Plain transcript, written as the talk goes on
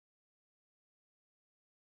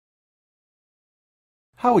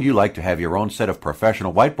How would you like to have your own set of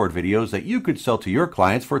professional whiteboard videos that you could sell to your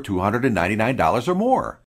clients for $299 or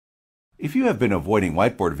more? If you have been avoiding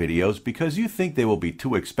whiteboard videos because you think they will be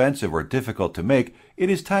too expensive or difficult to make,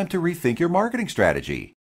 it is time to rethink your marketing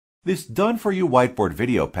strategy. This done-for-you whiteboard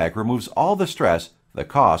video pack removes all the stress, the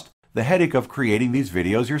cost, the headache of creating these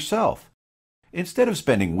videos yourself. Instead of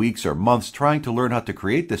spending weeks or months trying to learn how to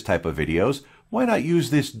create this type of videos, why not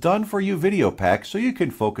use this done-for-you video pack so you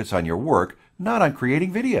can focus on your work, not on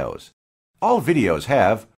creating videos? All videos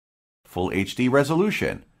have full HD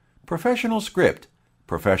resolution, professional script,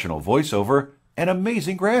 professional voiceover, and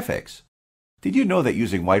amazing graphics. Did you know that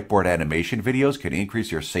using whiteboard animation videos can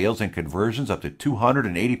increase your sales and conversions up to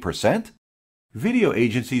 280%? Video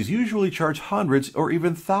agencies usually charge hundreds or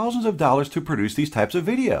even thousands of dollars to produce these types of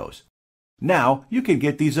videos. Now, you can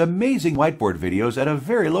get these amazing whiteboard videos at a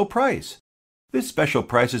very low price. This special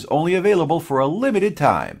price is only available for a limited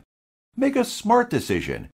time. Make a smart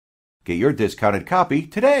decision. Get your discounted copy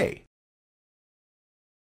today.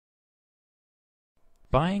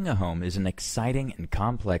 Buying a home is an exciting and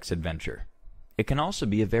complex adventure. It can also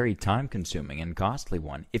be a very time-consuming and costly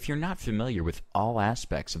one if you're not familiar with all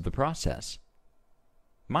aspects of the process.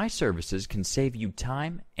 My services can save you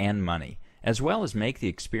time and money, as well as make the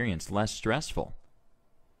experience less stressful.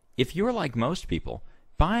 If you're like most people,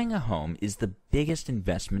 buying a home is the biggest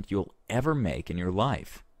investment you'll ever make in your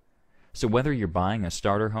life. So whether you're buying a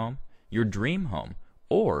starter home, your dream home,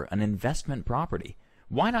 or an investment property,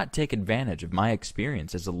 why not take advantage of my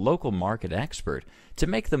experience as a local market expert to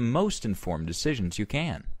make the most informed decisions you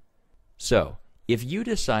can? So, if you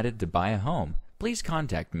decided to buy a home, please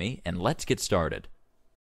contact me and let's get started.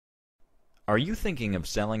 Are you thinking of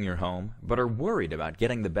selling your home but are worried about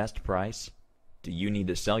getting the best price? Do you need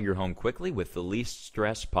to sell your home quickly with the least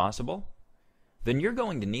stress possible? Then you're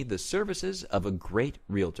going to need the services of a great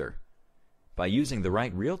realtor. By using the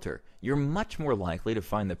right realtor, you're much more likely to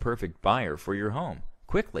find the perfect buyer for your home,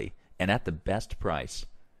 quickly and at the best price.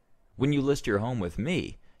 When you list your home with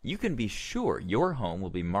me, you can be sure your home will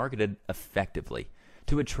be marketed effectively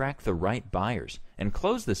to attract the right buyers and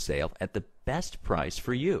close the sale at the best price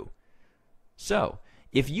for you. So,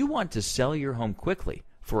 if you want to sell your home quickly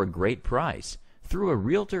for a great price through a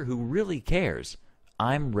realtor who really cares,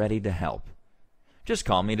 I'm ready to help. Just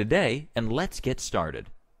call me today and let's get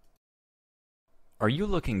started. Are you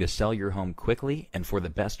looking to sell your home quickly and for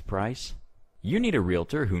the best price? You need a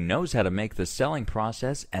realtor who knows how to make the selling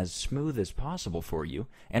process as smooth as possible for you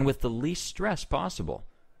and with the least stress possible.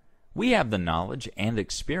 We have the knowledge and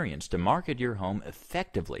experience to market your home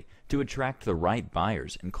effectively to attract the right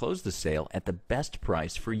buyers and close the sale at the best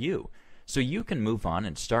price for you, so you can move on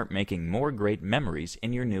and start making more great memories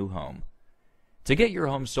in your new home. To get your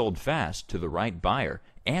home sold fast to the right buyer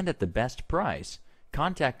and at the best price,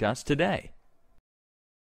 contact us today.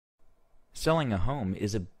 Selling a home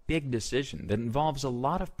is a big decision that involves a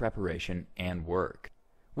lot of preparation and work.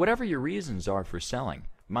 Whatever your reasons are for selling,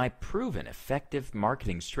 my proven effective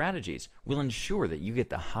marketing strategies will ensure that you get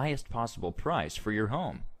the highest possible price for your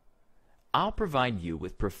home. I'll provide you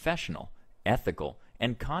with professional, ethical,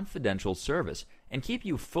 and confidential service and keep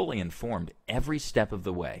you fully informed every step of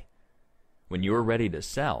the way. When you're ready to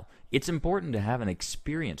sell, it's important to have an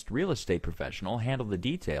experienced real estate professional handle the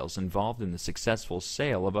details involved in the successful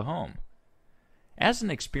sale of a home. As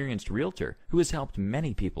an experienced realtor who has helped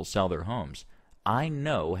many people sell their homes, I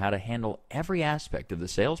know how to handle every aspect of the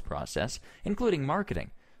sales process, including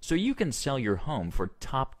marketing, so you can sell your home for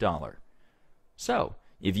top dollar. So,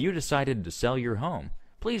 if you decided to sell your home,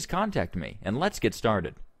 please contact me and let's get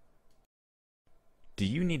started. Do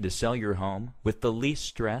you need to sell your home with the least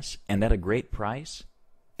stress and at a great price?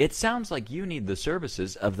 It sounds like you need the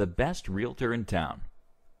services of the best realtor in town.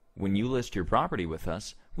 When you list your property with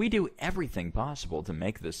us, we do everything possible to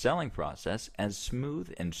make the selling process as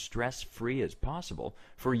smooth and stress-free as possible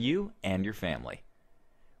for you and your family.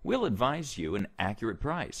 We'll advise you an accurate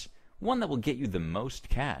price, one that will get you the most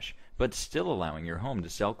cash, but still allowing your home to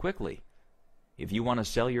sell quickly. If you want to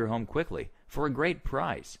sell your home quickly for a great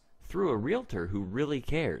price through a realtor who really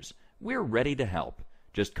cares, we're ready to help.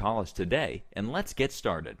 Just call us today and let's get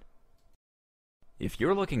started. If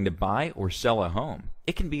you're looking to buy or sell a home,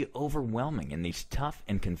 it can be overwhelming in these tough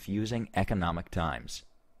and confusing economic times.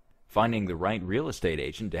 Finding the right real estate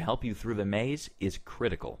agent to help you through the maze is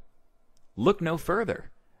critical. Look no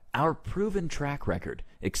further. Our proven track record,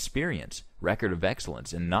 experience, record of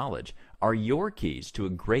excellence, and knowledge are your keys to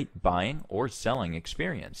a great buying or selling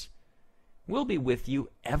experience. We'll be with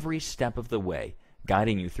you every step of the way,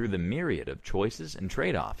 guiding you through the myriad of choices and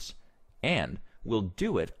trade-offs, and we'll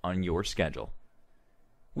do it on your schedule.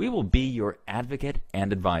 We will be your advocate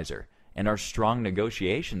and advisor, and our strong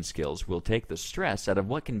negotiation skills will take the stress out of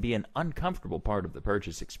what can be an uncomfortable part of the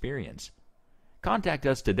purchase experience. Contact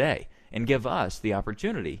us today and give us the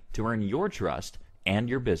opportunity to earn your trust and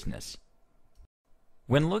your business.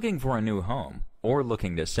 When looking for a new home or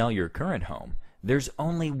looking to sell your current home, there's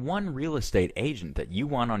only one real estate agent that you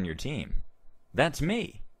want on your team. That's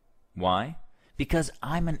me. Why? Because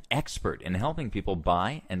I'm an expert in helping people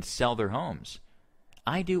buy and sell their homes.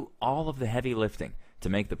 I do all of the heavy lifting to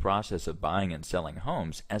make the process of buying and selling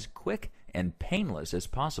homes as quick and painless as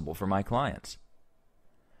possible for my clients.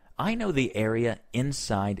 I know the area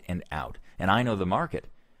inside and out, and I know the market.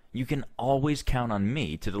 You can always count on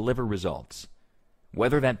me to deliver results.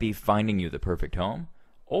 Whether that be finding you the perfect home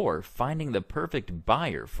or finding the perfect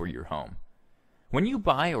buyer for your home. When you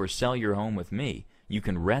buy or sell your home with me, you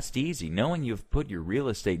can rest easy knowing you've put your real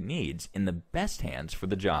estate needs in the best hands for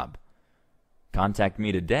the job. Contact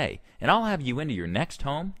me today, and I'll have you into your next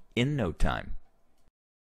home in no time.